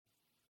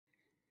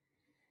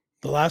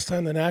The last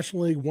time the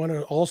National League won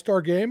an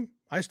all-star game,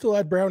 I still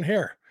had brown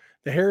hair.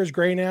 The hair is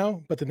gray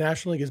now, but the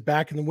National League is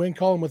back in the win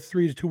column with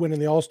 3-2 win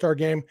in the all-star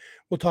game.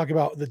 We'll talk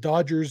about the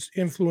Dodgers'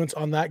 influence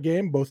on that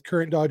game, both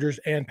current Dodgers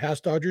and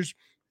past Dodgers,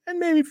 and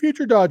maybe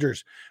future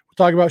Dodgers.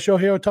 We'll talk about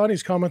Shohei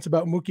Ohtani's comments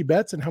about Mookie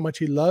Betts and how much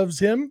he loves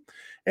him.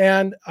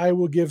 And I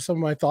will give some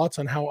of my thoughts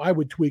on how I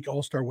would tweak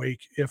All-Star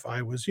Week if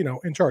I was,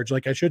 in charge,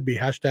 like I should be.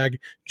 Hashtag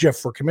Jeff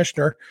for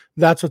commissioner.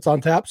 That's what's on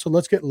tap. So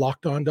let's get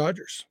locked on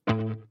Dodgers.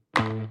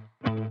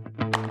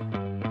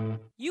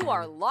 You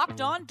are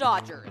Locked On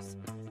Dodgers,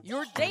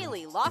 your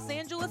daily Los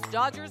Angeles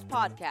Dodgers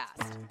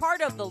podcast.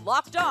 Part of the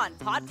Locked On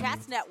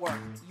Podcast Network,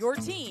 your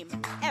team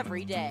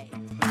every day.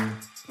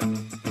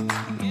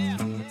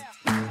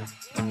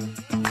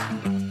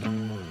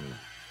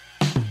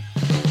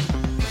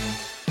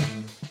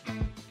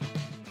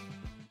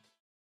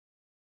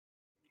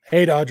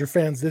 Hey, Dodger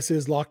fans, this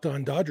is Locked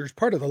On Dodgers,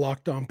 part of the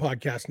Locked On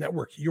Podcast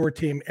Network, your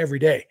team every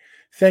day.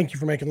 Thank you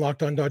for making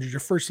Locked On Dodgers your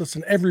first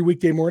listen every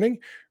weekday morning.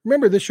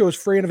 Remember, this show is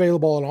free and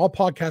available on all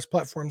podcast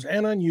platforms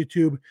and on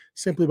YouTube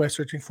simply by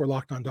searching for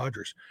Locked On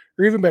Dodgers.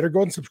 Or even better,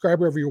 go and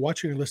subscribe wherever you're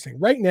watching or listening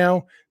right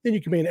now. Then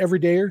you can be an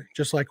everydayer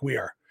just like we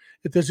are.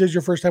 If this is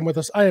your first time with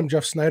us, I am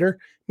Jeff Snyder.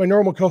 My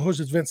normal co-host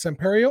is Vince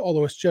Samperio,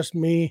 although it's just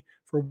me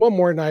for one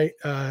more night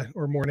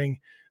or morning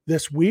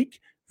this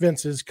week.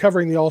 Vince is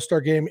covering the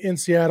All-Star game in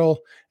Seattle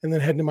and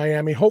then heading to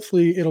Miami.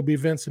 Hopefully it'll be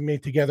Vince and me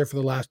together for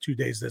the last 2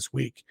 days this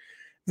week.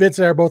 Vince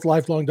and I are both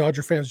lifelong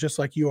Dodger fans, just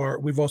like you are.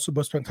 We've also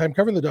both spent time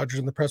covering the Dodgers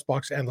in the press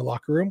box and the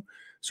locker room.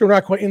 So we're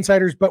not quite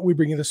insiders, but we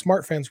bring you the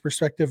smart fans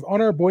perspective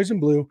on our boys in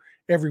blue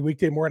every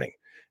weekday morning.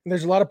 And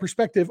there's a lot of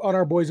perspective on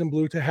our boys in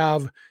blue to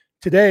have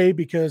today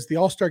because the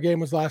All-Star game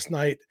was last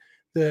night.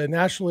 The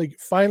National League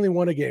finally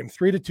won a game,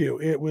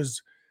 3-2. It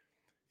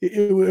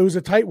was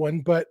a tight one,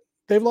 but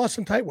they've lost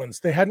some tight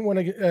ones. They hadn't won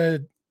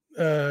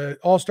a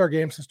All-Star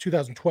game since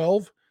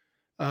 2012,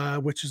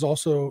 which is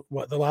also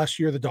the last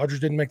year the Dodgers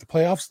didn't make the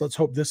playoffs. Let's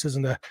hope this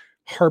isn't a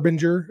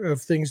harbinger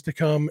of things to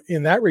come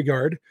in that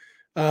regard.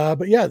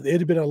 But yeah, it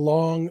had been a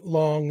long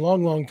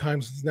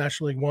time since the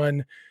National League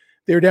won.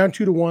 They were down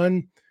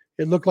 2-1.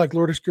 It looked like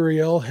Lourdes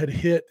Gurriel had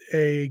hit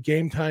a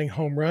game-tying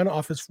home run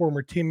off his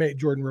former teammate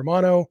Jordan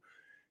Romano.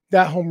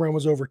 That home run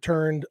was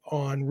overturned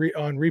on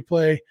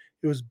replay.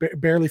 It was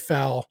barely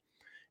foul.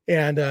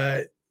 And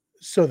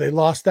so they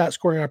lost that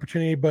scoring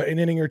opportunity. But an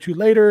inning or two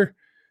later,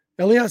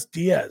 Elias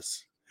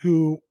Diaz,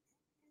 who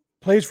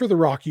plays for the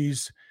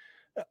Rockies,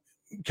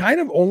 kind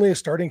of only a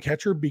starting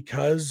catcher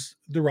because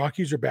the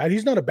Rockies are bad.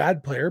 He's not a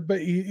bad player, but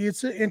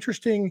it's an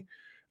interesting,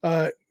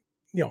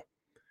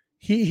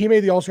 he made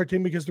the All-Star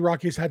team because the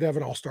Rockies had to have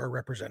an All-Star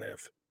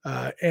representative.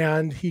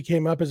 And he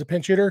came up as a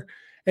pinch hitter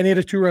and he had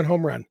a 2-run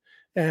home run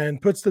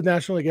and puts the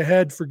National League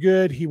ahead for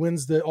good. He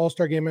wins the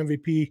All-Star game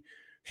MVP.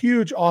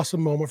 Huge,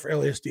 awesome moment for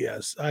Elias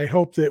Diaz. I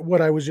hope that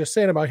what I was just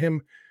saying about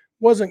him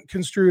wasn't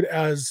construed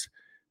as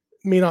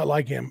me not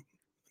like him.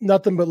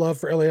 Nothing but love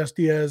for Elias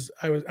Diaz.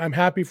 I'm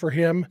happy for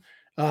him.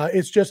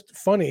 It's just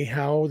funny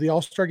how the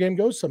All-Star game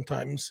goes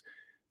sometimes,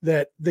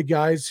 that the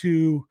guys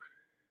who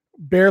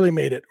barely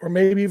made it or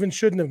maybe even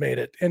shouldn't have made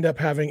it end up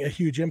having a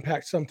huge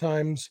impact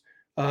sometimes.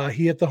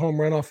 He hit the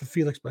home run off of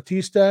Felix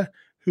Bautista,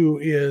 who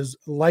is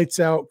lights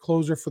out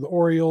closer for the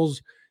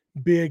Orioles,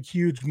 big,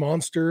 huge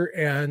monster,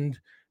 and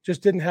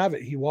just didn't have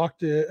it. He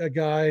walked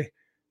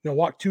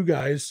walked two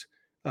guys,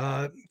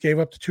 gave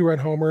up the 2-run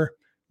homer.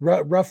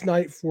 Rough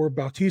night for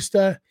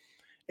Bautista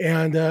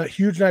and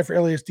huge night for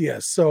Elias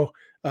Diaz. So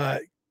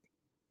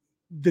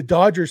the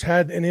Dodgers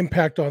had an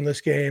impact on this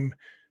game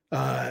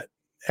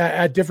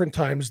at different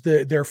times.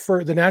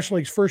 The National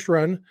League's first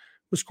run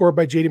was scored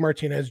by JD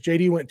Martinez.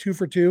 JD went 2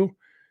 for 2,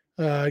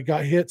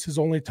 got hits his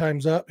 2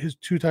 times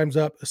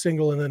up, a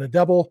single and then a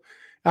double.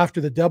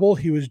 After the double,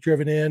 he was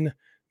driven in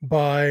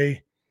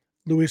by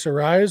Luis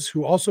Ariz,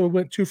 who also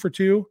went 2 for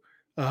 2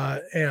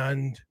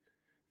 and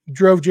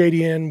drove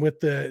JD in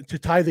to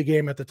tie the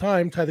game at the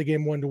time, tie the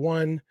game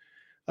 1-1.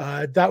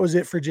 That was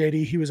it for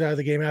JD. He was out of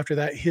the game after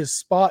that. His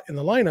spot in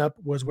the lineup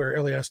was where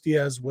Elias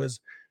Diaz was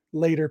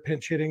later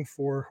pinch hitting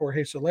for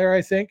Jorge Soler,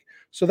 I think.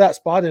 So that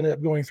spot ended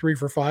up going 3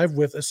 for 5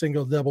 with a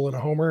single, double, and a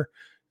homer,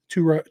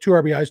 2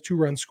 RBIs, 2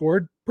 runs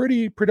scored.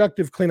 Pretty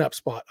productive cleanup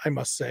spot, I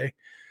must say.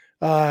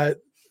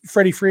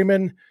 Freddie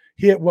Freeman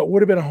hit what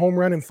would have been a home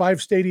run in 5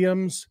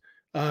 stadiums,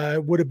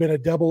 would have been a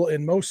double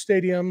in most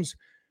stadiums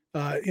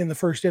in the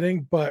first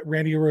inning, but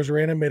Randy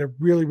Arozarena made a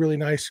really, really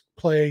nice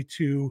play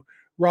to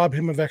rob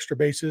him of extra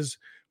bases.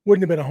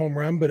 Wouldn't have been a home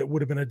run, but it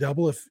would have been a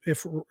double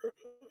if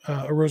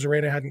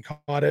Arozarena hadn't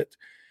caught it.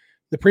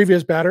 The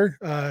previous batter,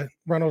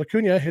 Ronald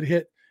Acuna, had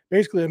hit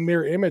basically a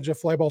mirror image of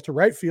fly ball to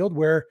right field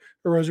where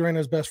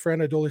Arozarena's best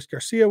friend, Adolis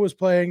Garcia, was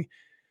playing.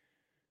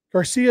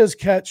 Garcia's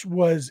catch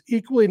was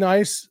equally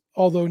nice,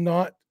 although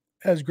not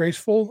as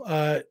graceful.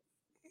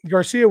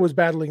 Garcia was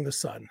battling the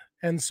sun,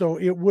 and so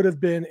it would have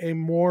been a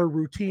more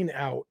routine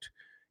out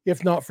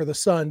if not for the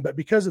sun. But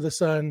because of the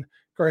sun,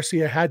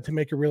 Garcia had to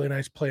make a really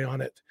nice play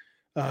on it.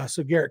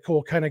 So Garrett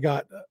Cole kind of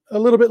got a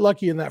little bit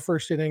lucky in that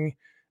first inning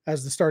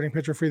as the starting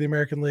pitcher for the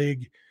American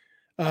League.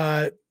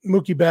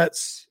 Mookie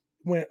Betts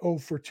went 0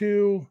 for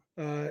 2,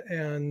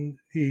 and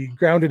he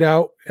grounded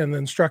out and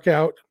then struck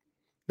out.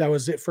 That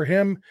was it for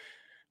him.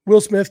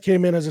 Will Smith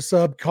came in as a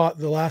sub, caught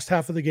the last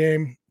half of the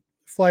game,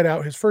 flied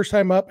out his first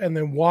time up, and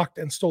then walked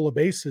and stole a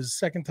base his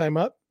second time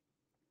up.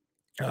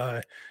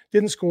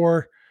 Didn't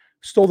score,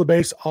 stole the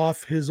base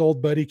off his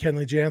old buddy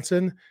Kenley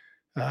Jansen.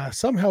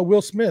 Somehow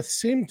Will Smith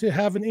seemed to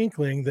have an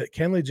inkling that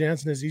Kenley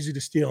Jansen is easy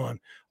to steal on.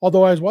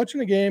 Although I was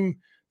watching a game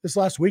this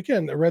last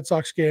weekend, a Red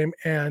Sox game,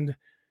 and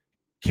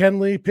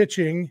Kenley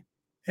pitching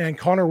and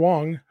Connor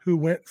Wong, who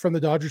went from the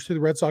Dodgers to the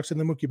Red Sox in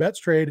the Mookie Betts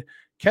trade,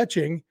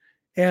 catching,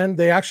 and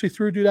they actually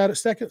threw dude out at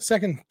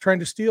second trying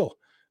to steal.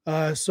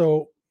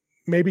 So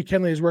maybe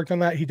Kenley has worked on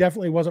that. He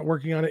definitely wasn't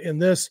working on it in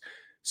this.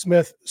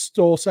 Smith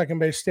stole second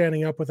base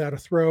standing up without a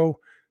throw.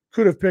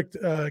 Could have picked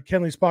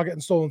Kenley's pocket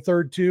and stolen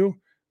third too.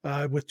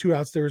 With 2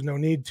 outs, there was no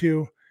need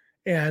to.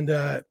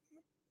 And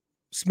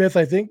Smith,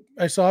 I think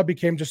I saw,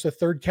 became just a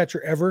third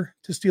catcher ever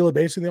to steal a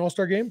base in the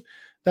All-Star game.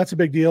 That's a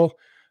big deal.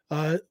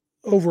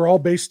 Overall,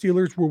 base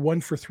stealers were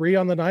 1 for 3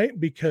 on the night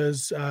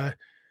because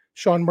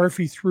Sean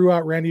Murphy threw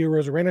out Randy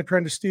Arozarena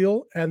trying to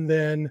steal, and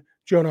then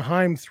Jonah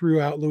Heim threw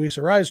out Luis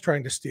Arraez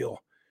trying to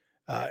steal.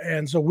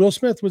 And so Will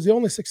Smith was the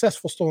only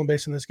successful stolen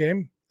base in this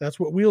game. That's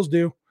what wheels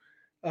do.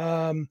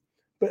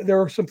 But there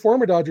were some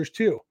former Dodgers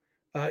too.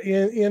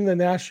 In the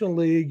National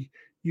League,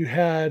 you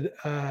had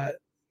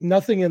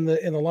nothing in the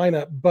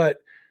lineup, but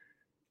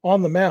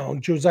on the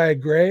mound, Josiah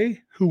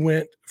Gray, who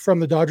went from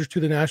the Dodgers to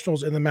the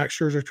Nationals in the Max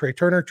Scherzer Trey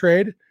Turner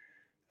trade.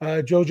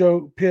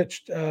 JoJo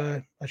pitched.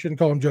 I shouldn't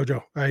call him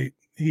JoJo. I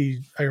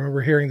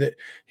remember hearing that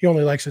he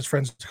only likes his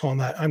friends to call him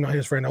that. I'm not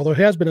his friend, although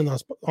he has been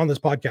on this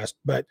podcast.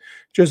 But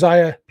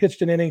Josiah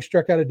pitched an inning,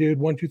 struck out a dude,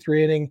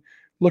 1-2-3 inning,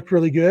 looked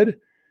really good.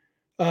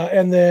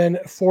 And then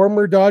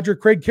former Dodger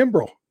Craig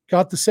Kimbrell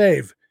got the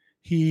save.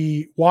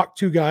 He walked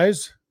 2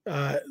 guys,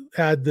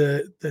 had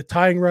the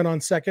tying run on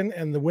second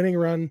and the winning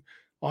run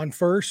on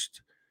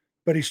first,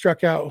 but he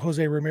struck out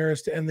Jose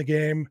Ramirez to end the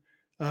game.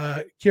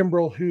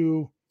 Kimbrell,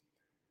 who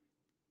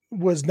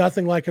was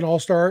nothing like an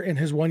all-star in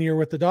his 1 year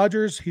with the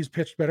Dodgers. He's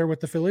pitched better with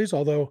the Phillies,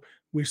 although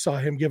we saw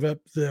him give up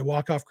the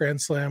walk-off grand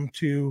slam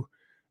to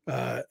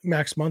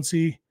Max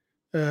Muncy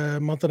a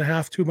month and a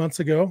half, 2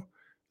 months ago.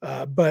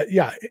 But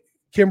yeah,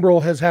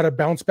 Kimbrell has had a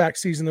bounce-back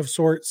season of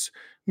sorts,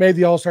 made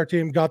the all-star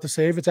team, got the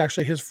save. It's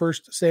actually his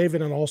first save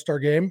in an all-star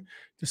game,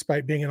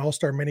 despite being an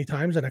all-star many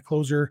times and a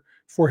closer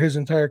for his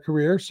entire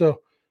career.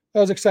 So that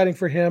was exciting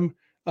for him.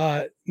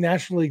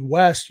 National League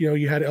West,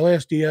 you had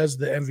Elias Diaz,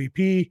 the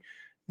MVP.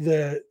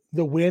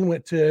 The win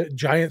went to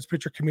Giants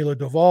pitcher Camilo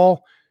Doval.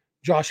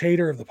 Josh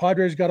Hader of the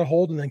Padres got a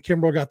hold, and then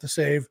Kimbrell got the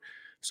save.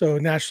 So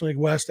National League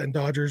West and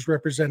Dodgers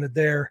represented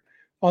there.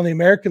 On the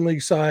American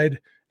League side,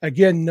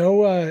 again,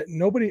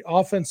 nobody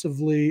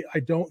offensively, I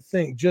don't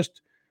think.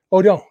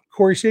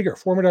 Corey Seager,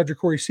 former Dodger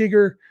Corey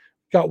Seager,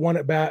 got 1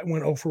 at bat,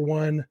 went 0 for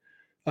 1.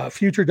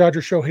 Future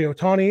Dodger Shohei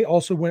Ohtani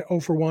also went 0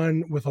 for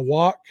 1 with a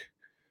walk.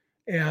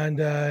 And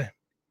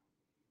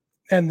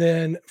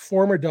then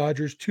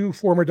two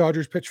former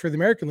Dodgers pitched for the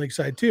American League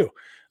side too.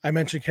 I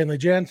mentioned Kenley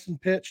Jansen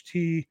pitched.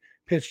 He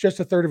pitched just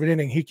a third of an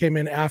inning. He came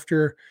in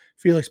after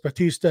Felix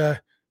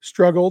Bautista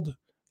struggled.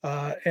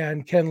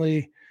 And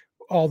Kenley,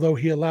 although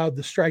he allowed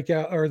the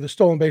strikeout or the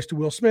stolen base to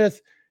Will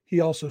Smith, he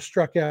also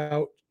struck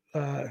out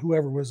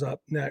whoever was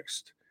up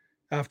next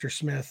after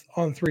Smith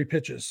on 3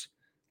 pitches.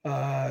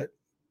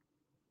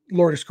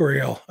 Lourdes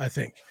Gurriel, I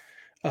think.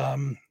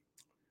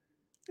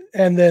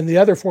 And then the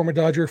other former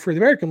Dodger for the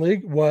American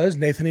League was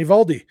Nathan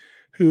Eovaldi,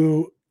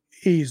 who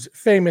he's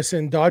famous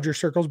in Dodger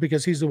circles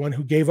because he's the one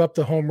who gave up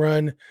the home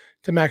run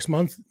to Max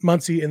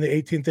Muncy in the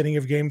 18th inning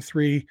of Game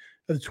 3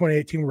 of the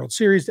 2018 World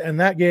Series and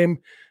that game.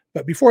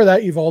 But before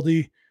that,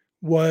 Eovaldi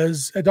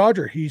was a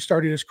Dodger. He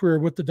started his career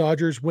with the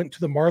Dodgers, went to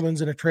the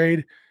Marlins in a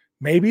trade,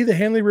 maybe the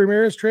Hanley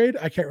Ramirez trade.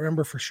 I can't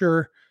remember for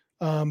sure.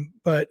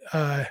 But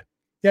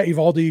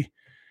Eovaldi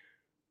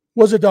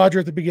was a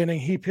Dodger at the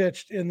beginning. He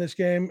pitched in this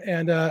game,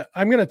 and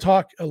I'm going to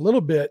talk a little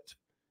bit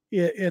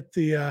in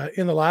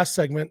the last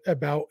segment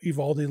about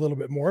Eovaldi a little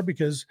bit more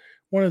because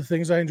one of the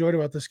things I enjoyed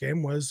about this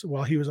game was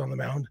while he was on the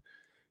mound.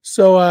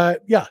 So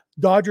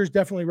Dodgers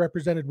definitely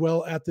represented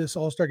well at this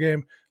All-Star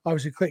game.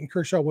 Obviously, Clayton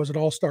Kershaw was an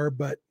All-Star,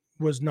 but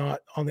was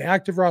not on the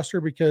active roster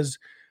because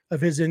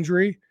of his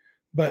injury.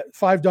 But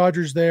 5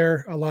 Dodgers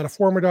there, a lot of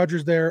former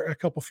Dodgers there, a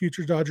couple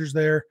future Dodgers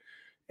there,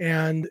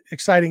 and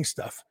exciting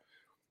stuff.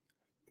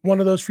 One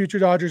of those future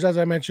Dodgers, as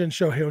I mentioned,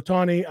 Shohei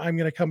Ohtani. I'm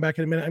going to come back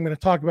in a minute. I'm going to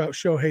talk about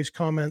Shohei's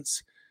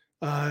comments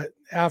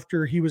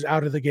after he was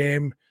out of the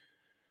game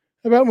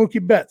about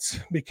Mookie Betts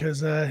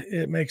because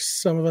it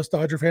makes some of us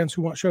Dodger fans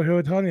who want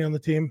Shohei Ohtani on the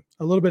team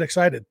a little bit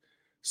excited.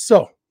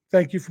 So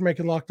thank you for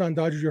making Locked On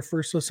Dodgers your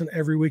first listen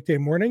every weekday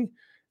morning,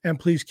 and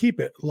please keep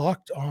it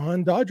Locked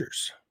On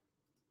Dodgers.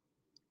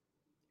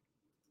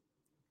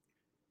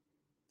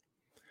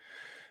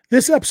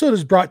 This episode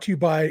is brought to you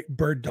by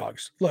Bird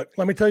Dogs. Look,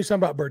 let me tell you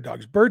something about Bird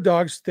Dogs. Bird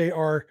Dogs, they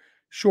are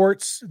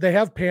shorts. They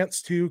have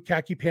pants too,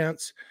 khaki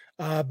pants,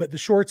 but the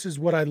shorts is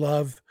what I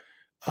love.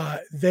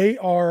 They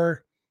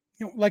are,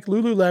 like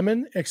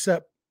Lululemon,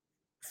 except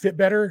fit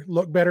better,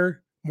 look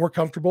better, more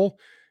comfortable.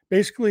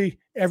 Basically,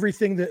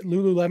 everything that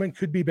Lululemon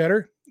could be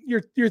better.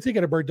 You're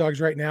thinking of Bird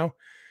Dogs right now.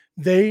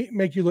 They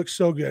make you look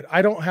so good.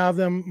 I don't have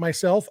them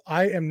myself.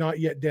 I am not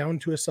yet down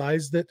to a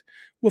size that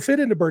will fit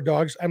into Bird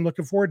Dogs. I'm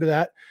looking forward to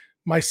that.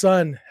 My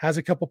son has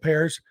a couple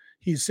pairs.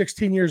 He's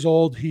 16 years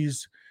old.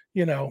 He's,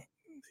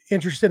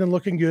 interested in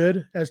looking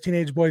good, as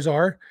teenage boys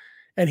are.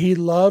 And he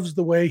loves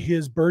the way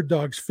his Bird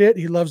Dogs fit.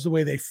 He loves the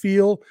way they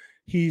feel.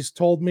 He's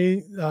told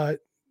me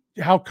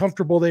how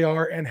comfortable they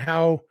are and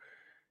how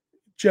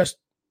just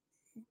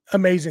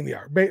amazing they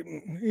are.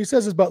 He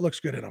says his butt looks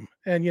good in them.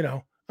 And,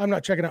 I'm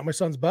not checking out my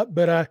son's butt,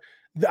 but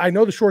I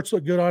know the shorts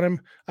look good on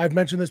him. I've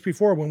mentioned this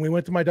before. When we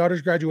went to my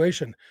daughter's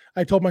graduation,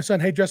 I told my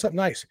son, hey, dress up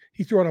nice.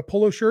 He threw on a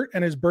polo shirt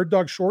and his Bird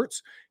Dog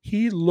shorts.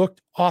 He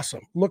looked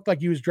awesome. Looked like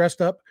he was dressed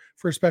up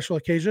for a special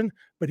occasion,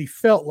 but he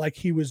felt like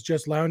he was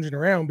just lounging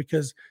around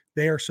because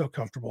they are so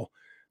comfortable.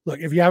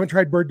 Look, if you haven't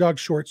tried Bird Dog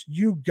shorts,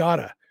 you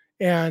gotta.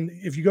 And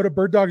if you go to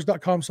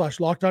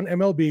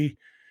birddogs.com/lockedonmlb,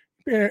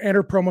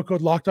 enter promo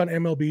code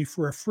LockedOnMLB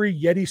for a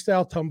free Yeti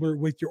style tumbler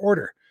with your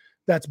order.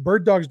 That's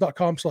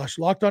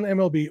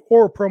birddogs.com/lockedonmlb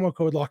or promo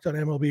code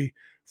LockedOnMLB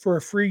for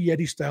a free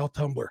Yeti style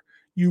tumbler.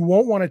 You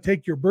won't want to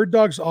take your Bird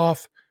Dogs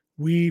off.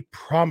 We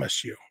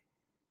promise you.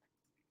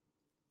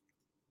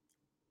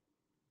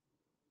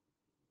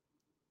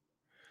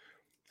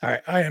 All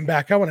right, I am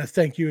back. I want to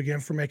thank you again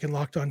for making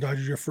Locked On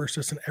Dodgers your first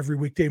listen every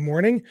weekday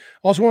morning.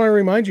 Also want to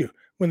remind you,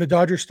 when the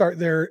Dodgers start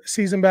their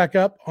season back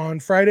up on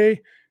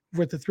Friday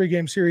with the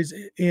 3-game series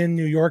in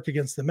New York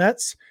against the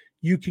Mets,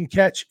 you can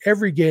catch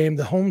every game,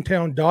 the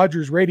Hometown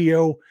Dodgers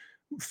radio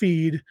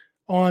feed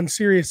on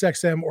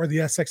SiriusXM or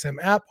the SXM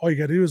app. All you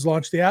got to do is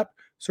launch the app,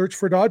 search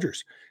for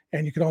Dodgers.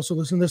 And you can also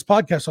listen to this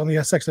podcast on the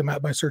SXM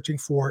app by searching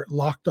for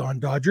Locked On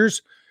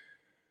Dodgers.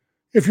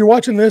 If you're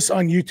watching this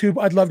on YouTube,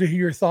 I'd love to hear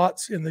your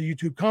thoughts in the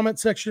YouTube comment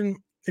section.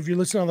 If you're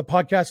listening on the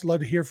podcast, I'd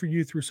love to hear from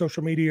you through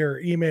social media or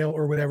email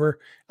or whatever.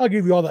 I'll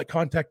give you all that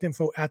contact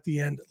info at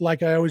the end,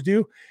 like I always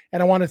do.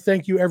 And I want to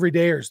thank you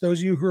everydayers, those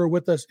of you who are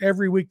with us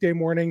every weekday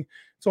morning.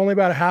 It's only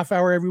about a half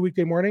hour every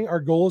weekday morning. Our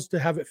goal is to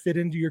have it fit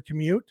into your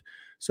commute.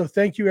 So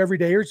thank you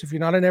everydayers. If you're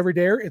not an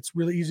everydayer, it's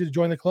really easy to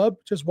join the club.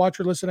 Just watch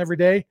or listen every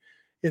day.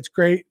 It's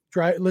great.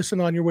 Listen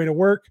on your way to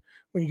work.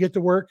 When you get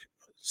to work,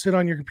 sit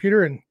on your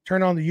computer and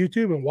turn on the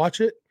YouTube and watch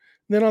it.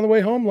 And then on the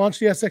way home, launch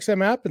the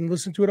SXM app and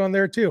listen to it on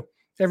there too.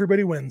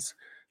 Everybody wins.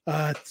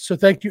 So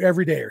thank you,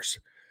 everydayers.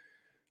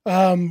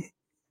 Shohei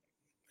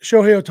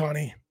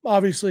Ohtani,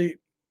 obviously,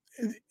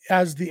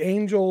 as the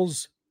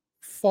Angels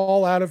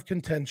fall out of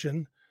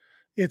contention,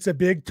 it's a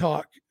big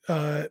talk.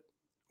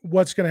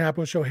 What's going to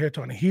happen with Shohei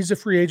Ohtani? He's a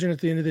free agent at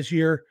the end of this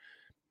year.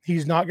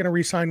 He's not going to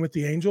re-sign with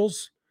the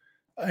Angels.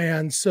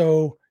 And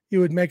so it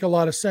would make a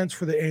lot of sense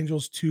for the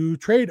Angels to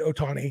trade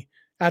Ohtani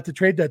at the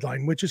trade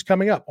deadline, which is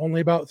coming up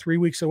only about 3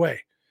 weeks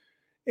away.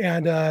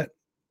 And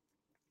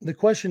the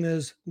question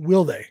is,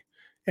 will they?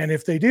 And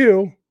if they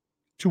do,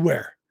 to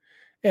where?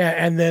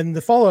 And then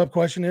the follow-up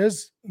question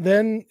is,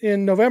 then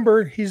in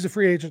November, he's a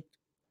free agent.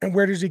 And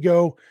where does he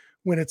go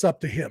when it's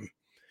up to him?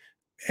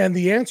 And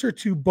the answer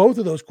to both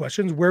of those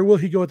questions, where will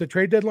he go at the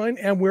trade deadline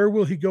and where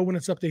will he go when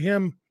it's up to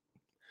him?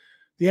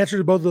 The answer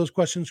to both of those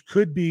questions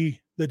could be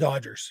the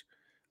Dodgers,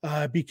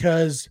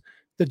 because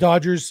the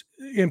Dodgers,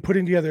 in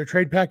putting together a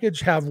trade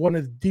package, have one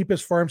of the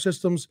deepest farm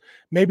systems,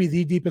 maybe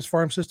the deepest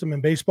farm system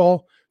in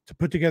baseball, to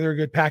put together a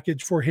good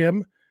package for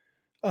him.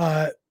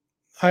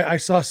 I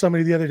saw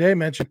somebody the other day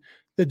mention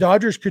the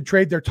Dodgers could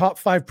trade their top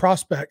 5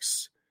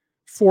 prospects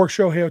for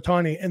Shohei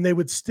Ohtani, and they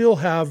would still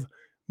have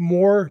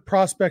more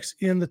prospects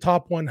in the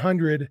top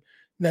 100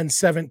 than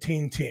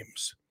 17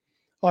 teams.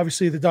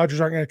 Obviously, the Dodgers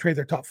aren't going to trade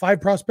their top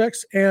 5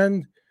 prospects,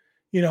 and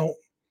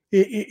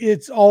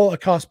it's all a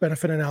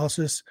cost-benefit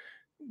analysis.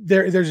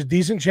 There's a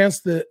decent chance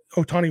that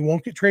Ohtani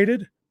won't get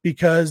traded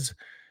because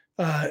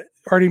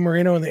Artie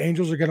Moreno and the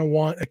Angels are going to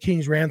want a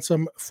king's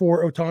ransom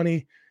for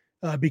Ohtani,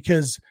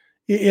 because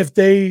if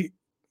they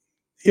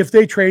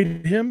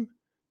trade him,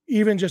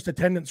 even just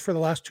attendance for the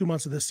last 2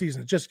 months of the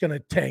season, it's just going to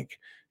tank.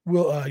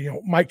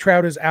 Mike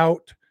Trout is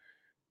out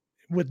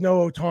with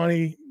no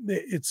Ohtani.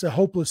 It's a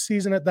hopeless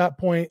season at that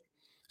point.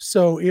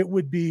 So it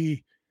would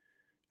be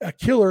a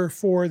killer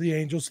for the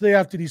Angels. So they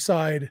have to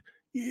decide,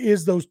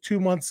 is those 2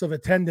 months of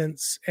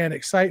attendance and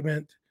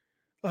excitement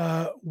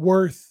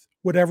worth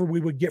whatever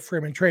we would get for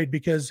him in trade?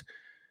 Because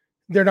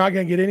they're not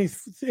going to get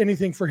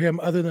anything for him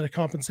other than a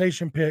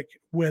compensation pick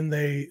when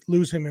they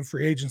lose him in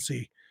free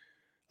agency.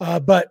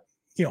 But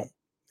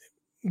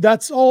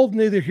that's all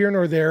neither here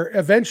nor there.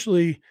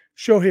 Eventually,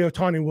 Shohei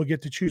Ohtani will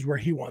get to choose where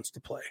he wants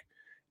to play.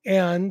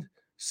 And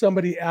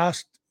somebody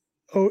asked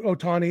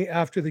Ohtani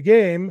after the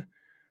game,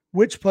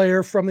 which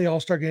player from the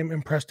All-Star game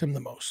impressed him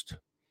the most?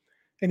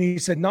 And he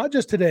said, not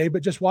just today,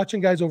 but just watching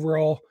guys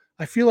overall,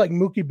 I feel like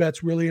Mookie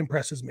Betts really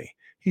impresses me.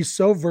 He's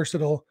so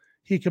versatile.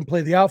 He can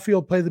play the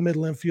outfield, play the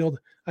middle infield.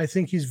 I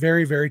think he's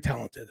very, very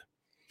talented.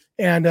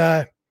 And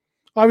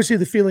obviously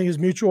the feeling is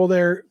mutual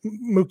there.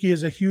 Mookie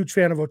is a huge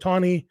fan of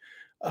Ohtani.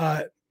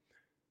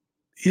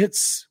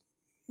 It's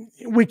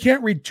we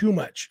can't read too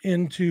much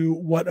into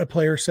what a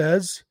player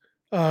says.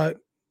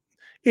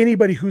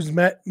 Anybody who's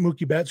met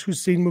Mookie Betts,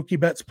 who's seen Mookie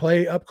Betts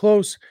play up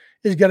close,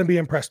 is going to be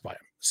impressed by him.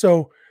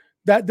 So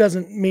that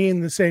doesn't mean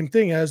the same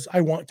thing as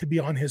I want to be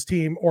on his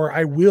team or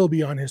I will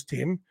be on his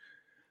team.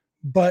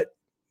 But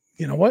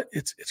you know what?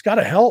 It's got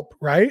to help,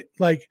 right?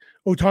 Like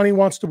Ohtani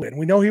wants to win.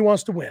 We know he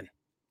wants to win.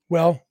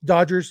 Well,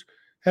 Dodgers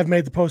have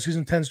made the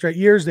postseason 10 straight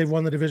years. They've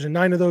won the division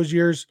 9 of those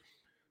years.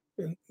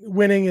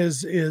 Winning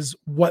is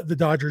what the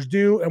Dodgers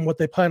do and what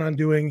they plan on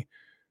doing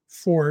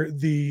for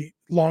the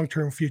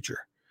long-term future.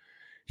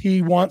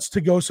 He wants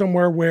to go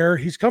somewhere where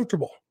he's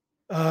comfortable.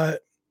 You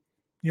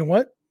know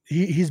what?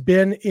 He's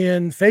been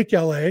in fake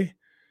LA.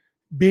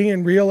 Being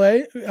in real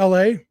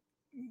LA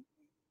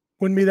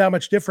wouldn't be that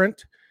much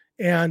different.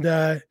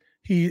 And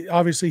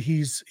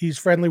he's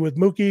friendly with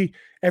Mookie.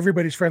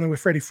 Everybody's friendly with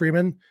Freddie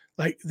Freeman.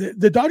 Like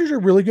the Dodgers are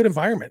a really good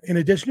environment. In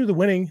addition to the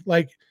winning,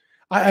 like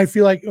I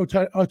feel like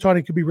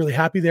Ohtani could be really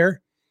happy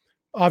there.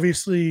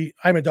 Obviously,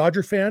 I'm a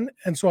Dodger fan,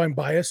 and so I'm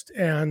biased,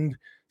 and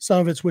some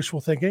of it's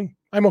wishful thinking.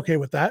 I'm okay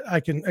with that. I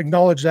can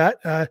acknowledge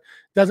that.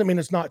 Doesn't mean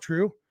it's not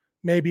true.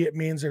 Maybe it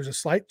means there's a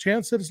slight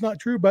chance that it's not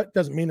true, but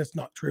doesn't mean it's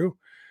not true.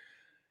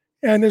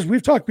 And as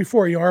we've talked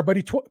before, our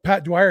buddy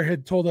Pat Dwyer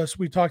had told us,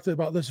 we talked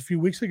about this a few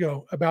weeks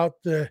ago, about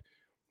the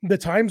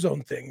time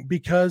zone thing.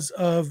 Because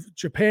of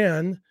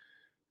Japan,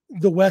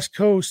 the West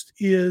Coast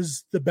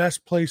is the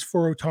best place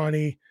for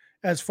Ohtani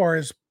as far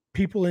as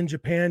people in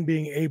Japan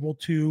being able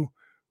to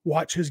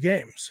watch his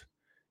games.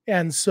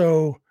 And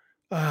so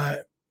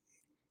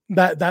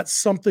that's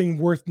something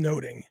worth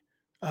noting,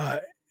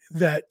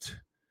 that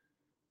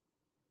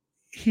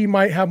he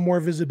might have more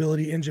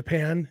visibility in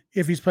Japan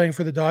if he's playing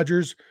for the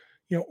Dodgers,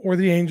 or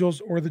the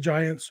Angels or the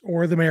Giants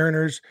or the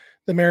Mariners.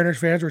 The Mariners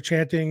fans were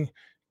chanting,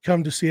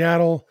 "Come to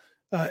Seattle,"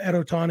 at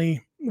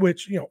Ohtani,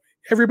 which,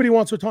 everybody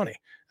wants Ohtani.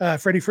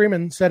 Freddie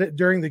Freeman said it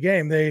during the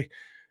game.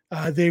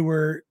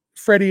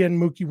 Freddie and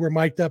Mookie were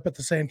mic'd up at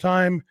the same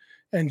time,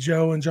 and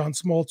Joe and John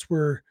Smoltz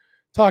were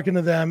talking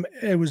to them.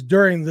 It was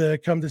during the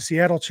 "Come to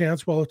Seattle"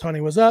 chants while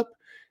Ohtani was up.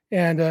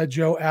 And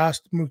Joe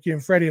asked Mookie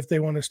and Freddie if they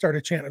want to start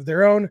a chant of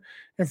their own.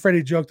 And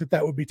Freddie joked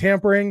that would be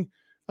tampering.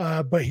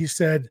 But he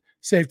said,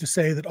 safe to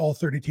say that all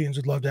 30 teams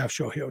would love to have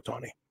Shohei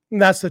Ohtani.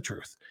 And that's the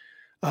truth.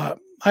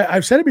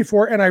 I've said it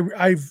before, and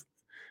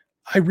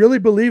I really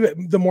believe it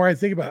the more I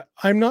think about it.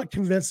 I'm not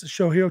convinced that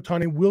Shohei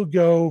Ohtani will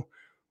go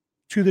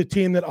to the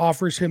team that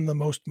offers him the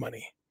most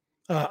money.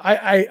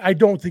 I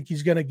don't think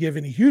he's going to give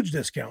any huge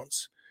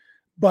discounts,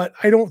 but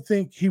I don't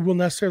think he will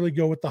necessarily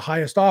go with the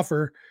highest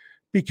offer,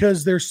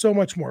 because there's so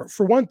much more.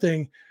 For one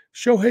thing,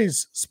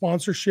 Shohei's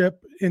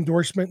sponsorship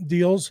endorsement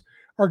deals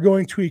are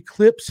going to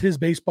eclipse his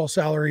baseball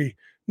salary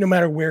no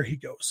matter where he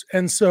goes.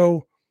 And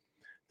so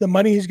the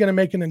money he's going to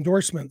make in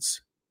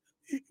endorsements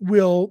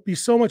will be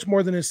so much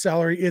more than his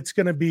salary. It's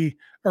going to be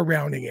a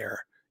rounding error.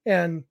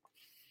 And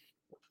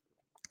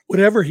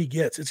whatever he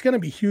gets, it's going to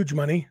be huge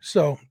money.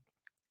 So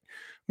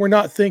we're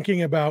not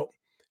thinking about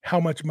how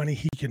much money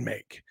he can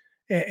make.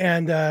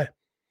 And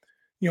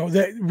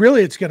that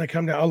really it's going to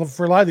come down,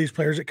 for a lot of these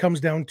players, it comes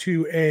down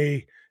to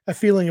a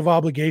feeling of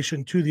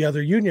obligation to the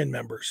other union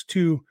members,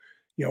 to,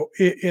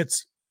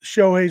 it's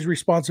Shohei's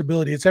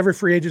responsibility. It's every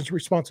free agent's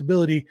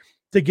responsibility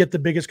to get the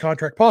biggest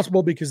contract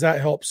possible, because that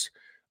helps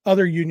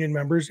other union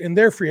members in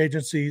their free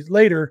agency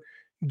later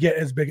get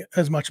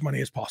as much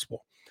money as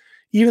possible.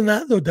 Even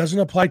that, though, doesn't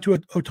apply to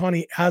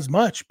Ohtani as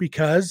much,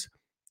 because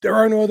there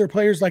are no other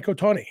players like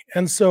Ohtani.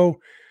 And so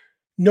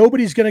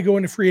nobody's going to go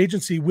into free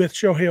agency with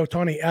Shohei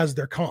Ohtani as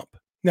their comp.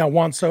 Now,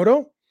 Juan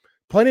Soto,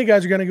 plenty of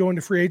guys are going to go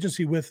into free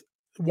agency with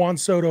Juan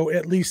Soto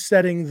at least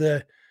setting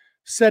the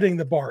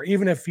bar.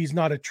 Even if he's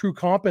not a true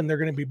comp and they're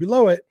going to be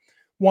below it,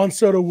 Juan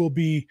Soto will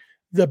be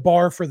the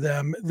bar for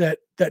them that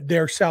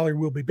their salary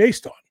will be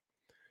based on.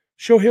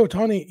 Shohei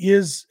Ohtani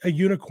is a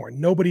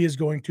unicorn. Nobody is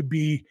going to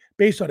be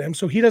based on him,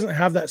 so he doesn't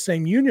have that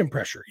same union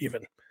pressure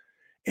even.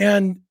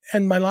 And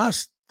my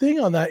last thing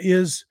on that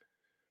is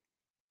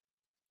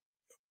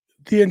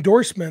the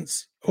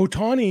endorsements.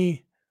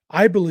 Ohtani,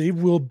 I believe,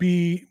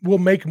 will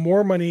make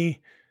more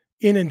money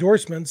in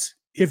endorsements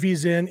if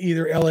he's in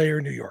either LA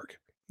or New York.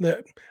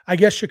 I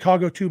guess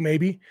Chicago too,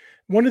 maybe.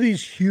 One of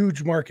these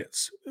huge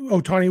markets,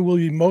 Ohtani will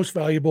be most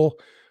valuable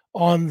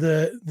on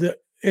the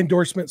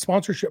endorsement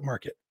sponsorship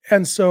market.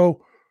 And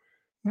so,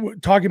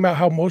 talking about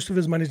how most of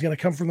his money is going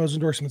to come from those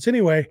endorsements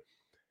anyway,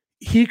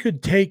 he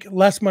could take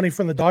less money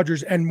from the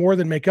Dodgers and more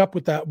than make up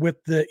with that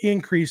with the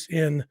increase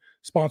in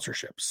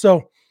sponsorship.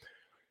 So,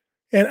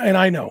 and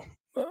I know,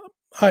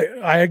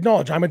 I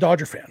acknowledge I'm a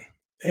Dodger fan,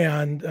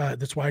 and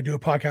that's why I do a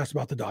podcast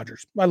about the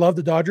Dodgers. I love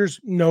the Dodgers.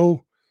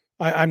 No,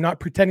 I'm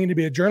not pretending to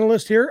be a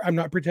journalist here. I'm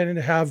not pretending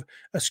to have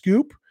a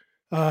scoop.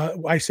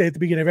 I say at the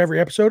beginning of every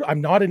episode,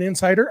 I'm not an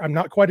insider. I'm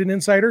not quite an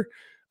insider.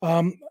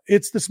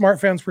 It's the smart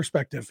fan's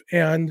perspective,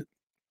 and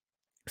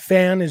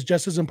fan is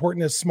just as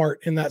important as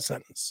smart in that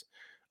sentence.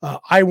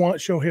 I want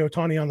Shohei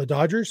Ohtani on the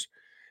Dodgers,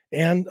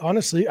 and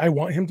honestly, I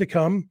want him to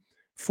come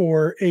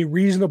for a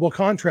reasonable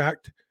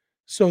contract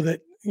so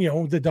that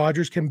the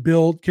Dodgers can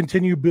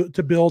continue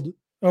to build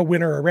a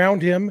winner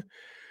around him,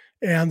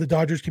 and the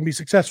Dodgers can be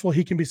successful.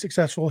 He can be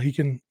successful. He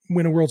can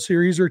win a World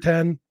Series or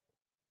 10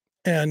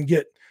 and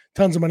get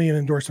tons of money and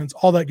endorsements,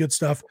 all that good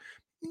stuff.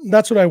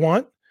 That's what I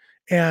want.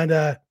 And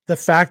the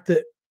fact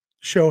that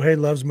Shohei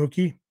loves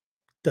Mookie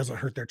doesn't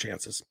hurt their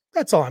chances.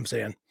 That's all I'm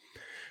saying.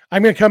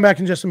 I'm going to come back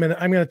in just a minute.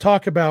 I'm going to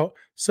talk about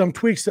some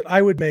tweaks that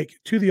I would make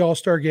to the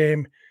All-Star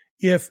game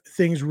if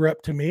things were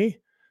up to me.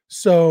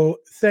 So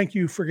thank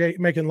you for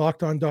making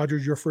Locked On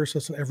Dodgers your first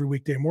listen every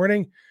weekday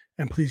morning.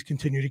 And please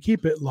continue to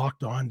keep it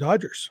Locked On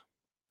Dodgers.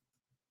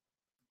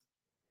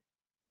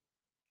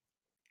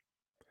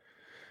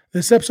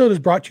 This episode is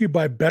brought to you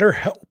by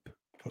BetterHelp.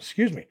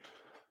 Excuse me.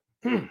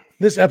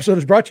 This episode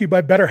is brought to you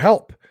by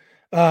BetterHelp.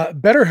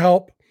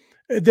 BetterHelp,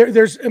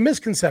 there's a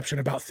misconception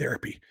about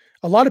therapy.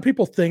 A lot of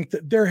people think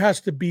that there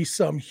has to be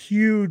some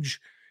huge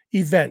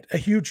event, a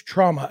huge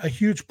trauma, a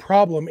huge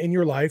problem in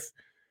your life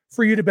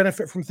for you to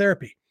benefit from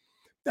therapy.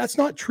 That's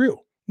not true.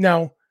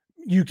 Now,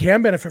 you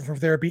can benefit from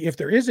therapy if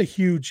there is a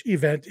huge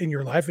event in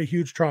your life, a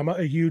huge trauma,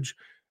 a huge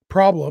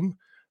problem,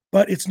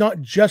 but it's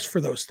not just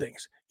for those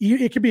things.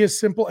 It could be as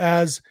simple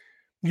as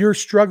you're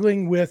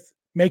struggling with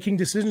making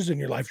decisions in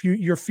your life.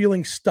 You're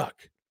feeling stuck.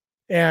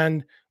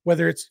 And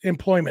whether it's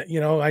employment,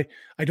 I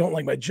don't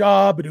like my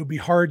job, but it would be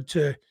hard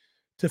to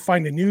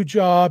find a new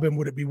job. And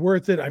would it be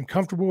worth it? I'm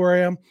comfortable where I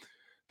am.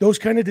 Those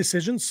kind of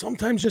decisions,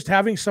 sometimes just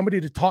having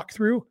somebody to talk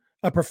through,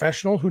 a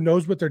professional who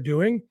knows what they're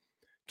doing,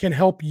 can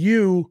help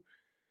you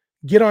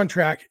get on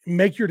track,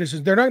 make your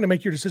decisions. They're not going to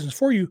make your decisions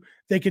for you.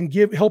 They can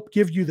help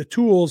give you the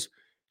tools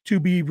to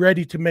be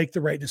ready to make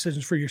the right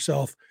decisions for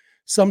yourself.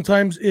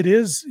 Sometimes it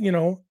is,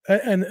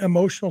 an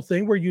emotional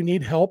thing where you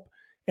need help,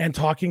 and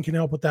talking can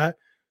help with that.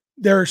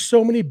 There are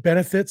so many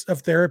benefits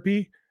of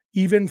therapy,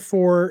 even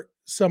for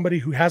somebody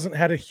who hasn't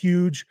had a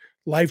huge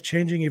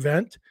life-changing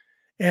event.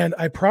 And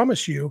I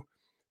promise you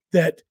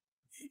that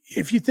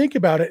if you think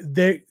about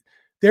it,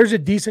 there's a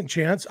decent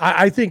chance.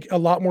 I think a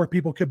lot more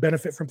people could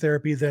benefit from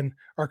therapy than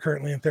are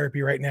currently in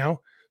therapy right now.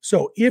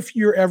 So if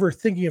you're ever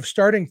thinking of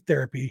starting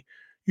therapy,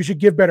 you should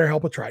give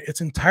BetterHelp a try. It's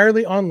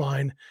entirely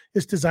online.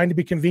 It's designed to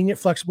be convenient,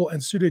 flexible,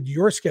 and suited to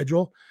your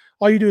schedule.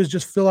 All you do is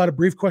just fill out a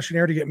brief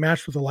questionnaire to get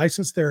matched with a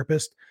licensed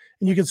therapist,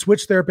 and you can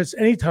switch therapists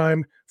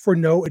anytime for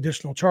no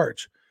additional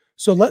charge.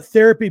 So let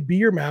therapy be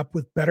your map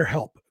with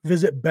BetterHelp.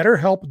 Visit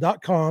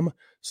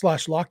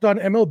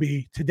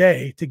BetterHelp.com/LockedOnMLB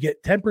today to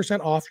get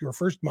 10% off your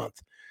first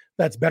month.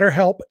 That's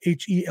BetterHelp,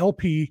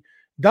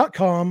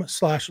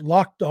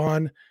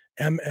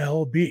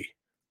 HELP.com/LockedOnMLB.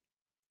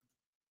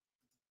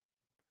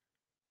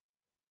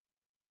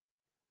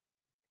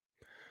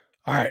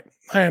 All right,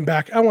 I am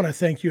back. I want to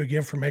thank you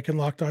again for making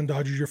Locked On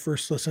Dodgers your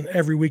first listen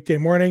every weekday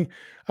morning.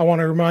 I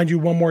want to remind you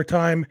one more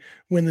time,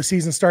 when the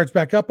season starts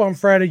back up on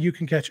Friday, you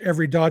can catch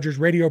every Dodgers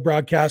radio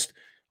broadcast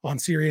on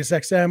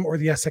SiriusXM or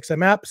the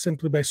SXM app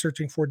simply by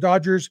searching for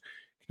Dodgers.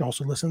 You can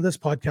also listen to this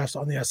podcast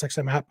on the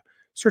SXM app,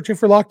 searching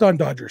for Locked On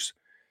Dodgers.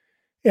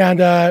 And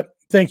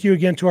thank you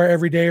again to our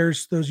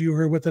everydayers, those of you who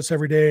are with us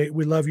every day.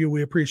 We love you.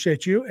 We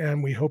appreciate you.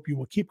 And we hope you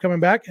will keep coming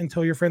back and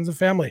tell your friends and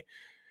family.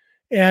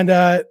 And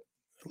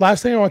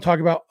last thing I want to talk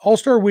about,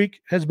 All-Star Week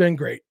has been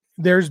great.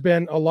 There's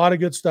been a lot of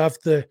good stuff.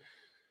 The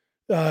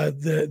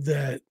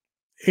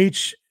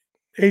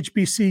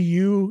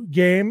HBCU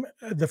game,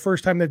 the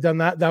first time they've done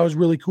that was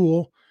really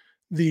cool.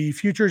 The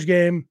Futures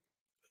game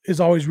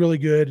is always really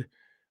good.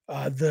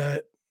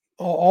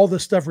 All the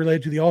stuff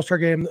related to the All-Star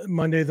game,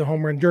 Monday, the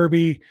Home Run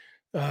Derby.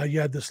 You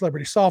had the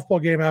celebrity softball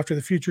game after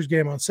the Futures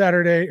game on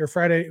Saturday,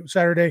 and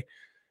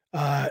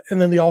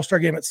then the All-Star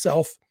game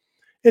itself.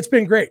 It's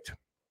been great.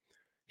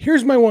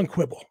 Here's my one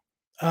quibble.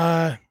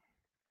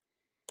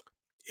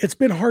 It's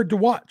been hard to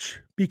watch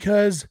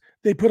because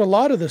they put a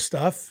lot of this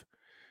stuff,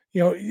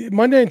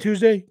 Monday and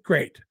Tuesday,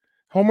 great.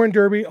 Home Run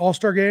Derby,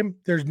 All-Star game,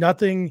 there's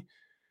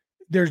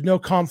no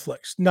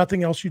conflicts,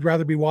 nothing else you'd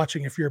rather be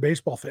watching if you're a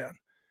baseball fan.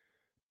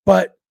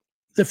 But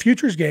the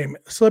Futures game,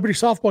 celebrity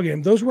softball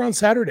game, those were on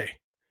Saturday.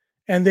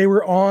 And they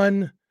were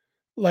on,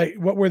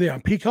 what were they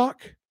on? Peacock,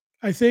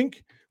 I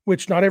think,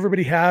 which not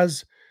everybody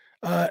has.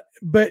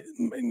 But,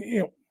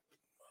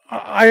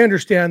 I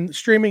understand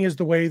streaming is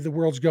the way the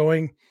world's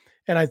going.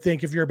 And I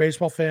think if you're a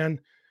baseball fan,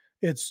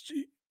 you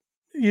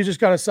just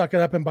got to suck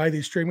it up and buy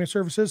these streaming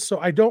services. So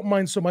I don't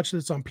mind so much that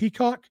it's on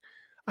Peacock.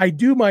 I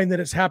do mind that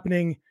it's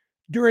happening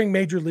during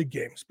major league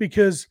games,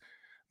 because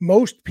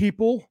most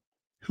people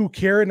who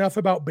care enough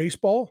about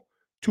baseball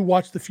to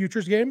watch the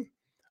Futures game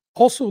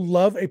also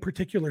love a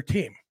particular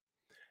team.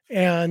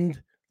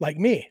 And like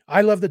me,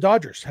 I love the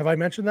Dodgers. Have I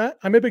mentioned that?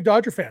 I'm a big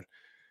Dodger fan.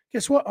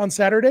 Guess what? On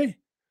Saturday,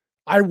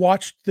 I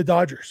watched the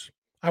Dodgers.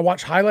 I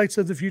watched highlights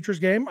of the Futures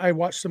game. I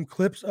watched some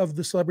clips of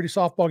the celebrity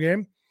softball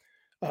game.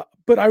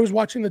 But I was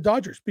watching the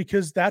Dodgers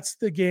because that's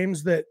the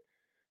games that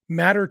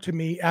matter to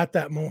me at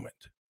that moment.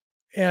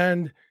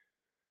 And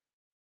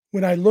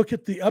when I look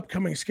at the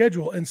upcoming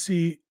schedule and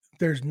see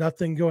there's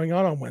nothing going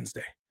on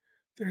Wednesday,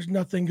 there's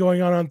nothing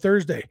going on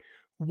Thursday.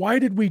 Why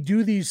did we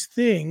do these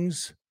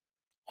things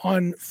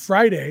on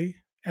Friday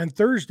and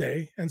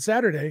Thursday and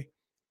Saturday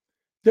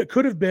that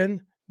could have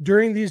been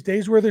during these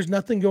days where there's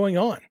nothing going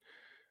on.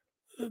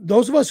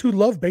 Those of us who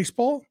love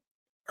baseball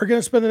are going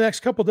to spend the next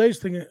couple of days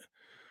thinking,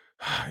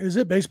 is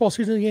it baseball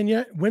season again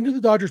yet? When do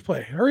the Dodgers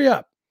play? Hurry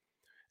up.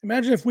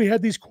 Imagine if we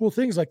had these cool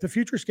things like the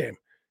Futures game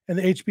and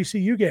the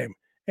HBCU game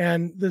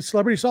and the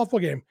celebrity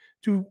softball game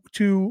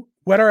to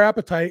whet our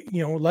appetite,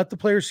 let the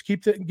players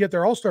get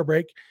their all-star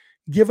break,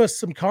 give us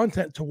some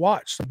content to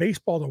watch, some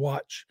baseball to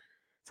watch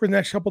for the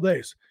next couple of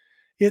days.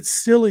 It's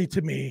silly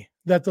to me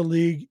that the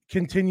league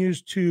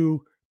continues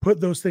to put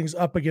those things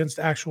up against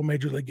actual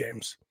major league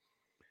games.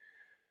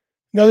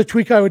 Another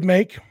tweak I would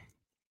make,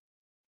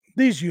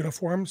 these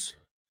uniforms,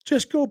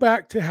 just go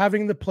back to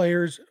having the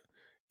players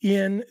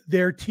in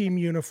their team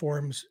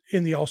uniforms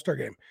in the All-Star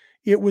game.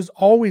 It was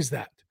always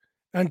that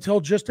until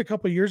just a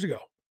couple of years ago.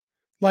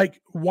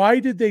 Like, why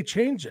did they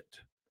change it?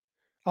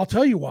 I'll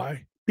tell you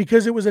why.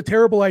 Because it was a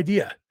terrible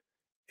idea.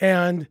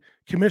 And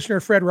Commissioner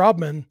Fred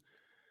Rodman,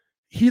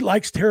 he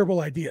likes terrible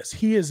ideas.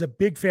 He is a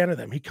big fan of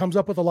them. He comes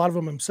up with a lot of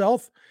them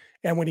himself.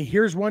 And when he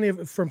hears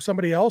one from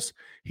somebody else,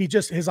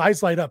 his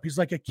eyes light up. He's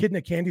like a kid in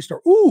a candy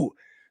store. Ooh,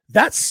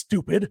 that's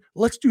stupid.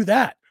 Let's do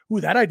that.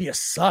 Ooh, that idea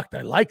sucked.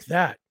 I like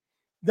that.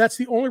 That's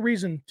the only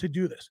reason to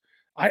do this.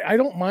 I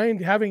don't mind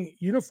having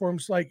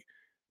uniforms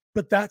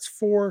but that's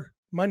for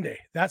Monday.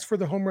 That's for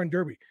the home run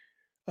derby.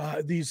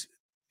 These,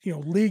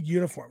 league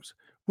uniforms.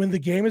 When the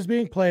game is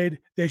being played,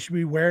 they should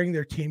be wearing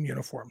their team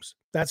uniforms.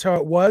 That's how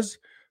it was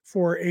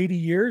for 80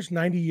 years,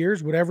 90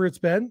 years, whatever it's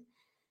been.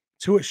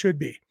 So it should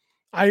be.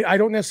 I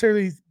don't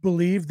necessarily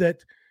believe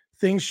that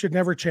things should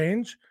never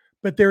change,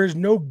 but there is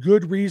no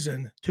good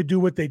reason to do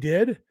what they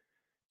did.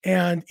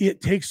 And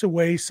it takes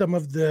away some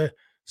of the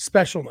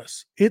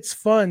specialness. It's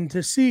fun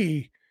to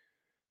see,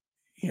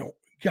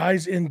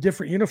 guys in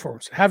different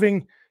uniforms.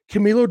 Having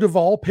Camilo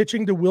Duvall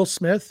pitching to Will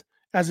Smith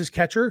as his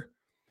catcher,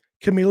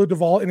 Camilo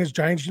Duvall in his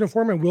Giants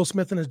uniform and Will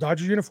Smith in his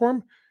Dodgers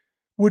uniform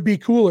would be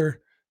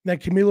cooler than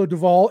Camilo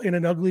Duvall in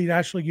an ugly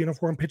National League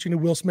uniform pitching to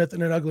Will Smith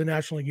in an ugly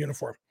National League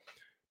uniform.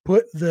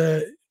 Put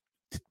the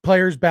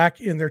players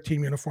back in their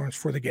team uniforms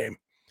for the game.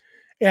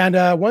 And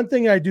one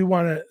thing I do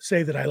want to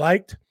say that I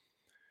liked,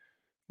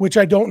 which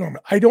I don't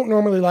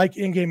normally like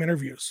in-game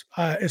interviews,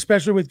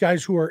 especially with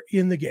guys who are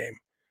in the game.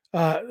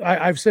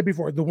 I've said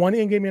before, the one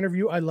in-game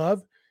interview I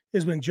love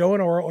is when Joe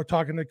and Oral are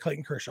talking to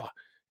Clayton Kershaw,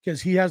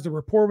 because he has the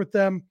rapport with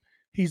them.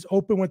 He's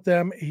open with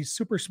them. He's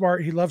super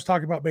smart. He loves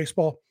talking about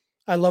baseball.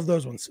 I love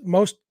those ones.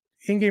 Most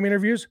in-game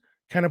interviews,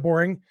 kind of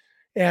boring.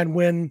 And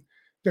when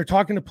they're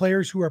talking to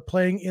players who are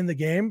playing in the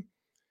game,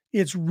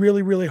 it's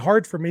really, really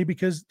hard for me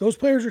because those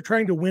players are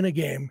trying to win a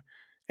game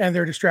and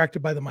they're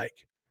distracted by the mic.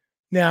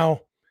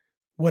 Now,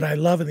 what I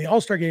love in the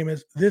All-Star game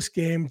is this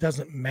game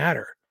doesn't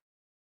matter.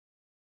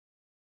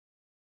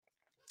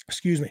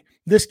 Excuse me.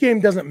 This game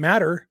doesn't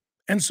matter.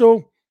 And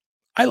so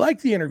I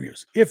like the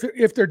interviews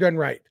if they're done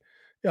right.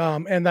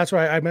 And that's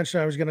why I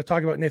mentioned I was going to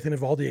talk about Nathan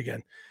Eovaldi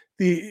again.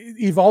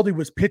 Eovaldi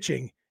was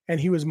pitching and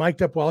he was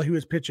mic'd up while he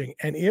was pitching.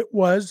 And it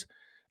was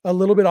a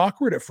little bit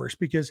awkward at first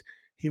because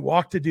he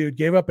walked a dude,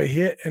 gave up a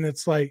hit. And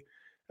it's like,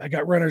 I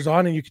got runners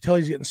on and you could tell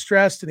he's getting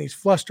stressed and he's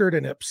flustered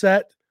and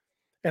upset.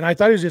 And I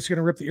thought he was just going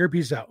to rip the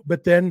earpiece out.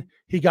 But then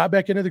he got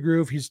back into the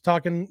groove. He's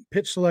talking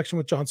pitch selection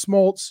with John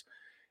Smoltz.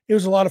 It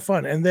was a lot of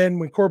fun. And then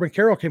when Corbin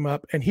Carroll came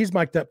up and he's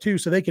mic'd up too,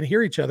 so they can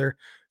hear each other.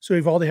 So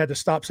Eovaldi had to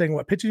stop saying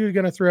what pitches he was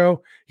going to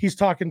throw. He's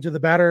talking to the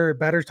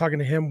batter's talking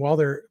to him while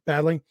they're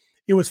battling.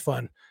 It was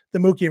fun. The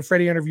Mookie and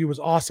Freddie interview was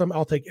awesome.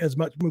 I'll take as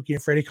much Mookie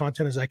and Freddie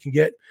content as I can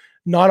get.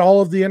 Not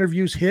all of the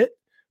interviews hit,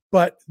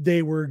 but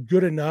they were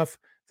good enough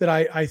that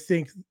I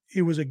think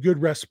it was a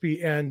good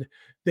recipe and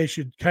they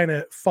should kind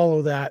of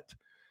follow that.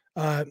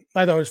 I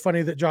thought it was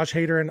funny that Josh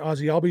Hader and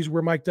Ozzie Albies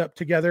were mic'd up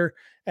together,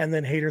 and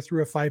then Hader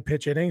threw a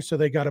 5-pitch inning, so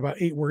they got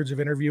about 8 words of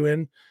interview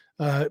in.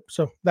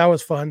 So that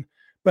was fun.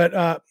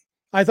 But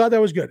I thought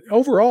that was good.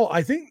 Overall,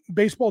 I think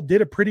baseball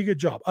did a pretty good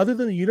job. Other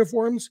than the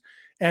uniforms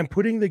and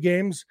putting the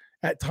games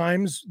at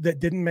times that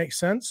didn't make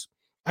sense,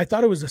 I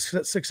thought it was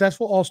a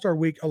successful All-Star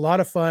week, a lot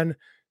of fun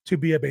to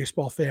be a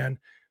baseball fan.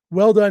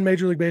 Well done,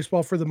 Major League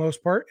Baseball, for the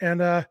most part.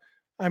 And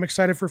I'm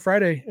excited for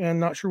Friday and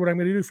not sure what I'm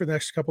going to do for the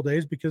next couple of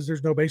days because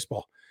there's no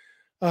baseball.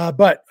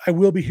 But I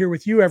will be here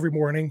with you every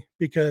morning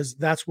because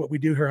that's what we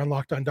do here on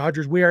Locked On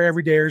Dodgers. We are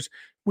everydayers.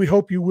 We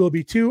hope you will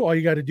be too. All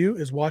you got to do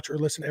is watch or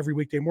listen every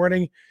weekday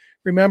morning.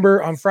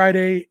 Remember, on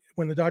Friday,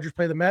 when the Dodgers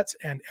play the Mets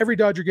and every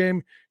Dodger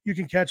game, you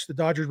can catch the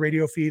Dodgers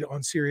radio feed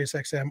on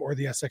SiriusXM or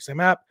the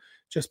SXM app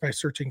just by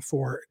searching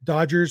for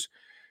Dodgers.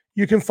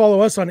 You can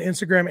follow us on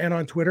Instagram and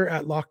on Twitter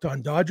at Locked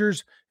On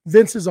Dodgers.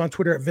 Vince is on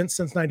Twitter at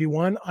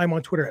VinceSense91. I'm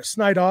on Twitter at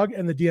Snydog,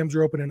 and the DMs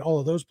are open in all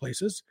of those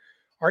places.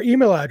 Our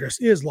email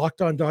address is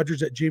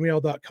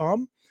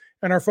lockedondodgers@gmail.com,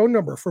 and our phone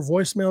number for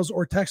voicemails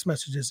or text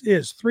messages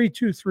is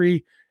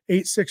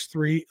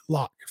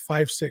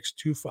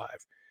 323-863-LOCK-5625.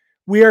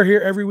 We are here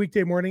every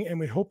weekday morning, and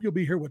we hope you'll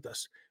be here with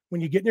us. When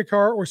you get in your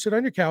car or sit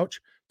on your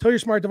couch, tell your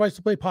smart device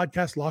to play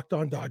podcast Locked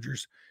On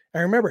Dodgers.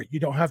 And remember,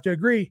 you don't have to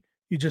agree.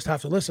 You just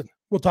have to listen.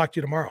 We'll talk to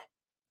you tomorrow.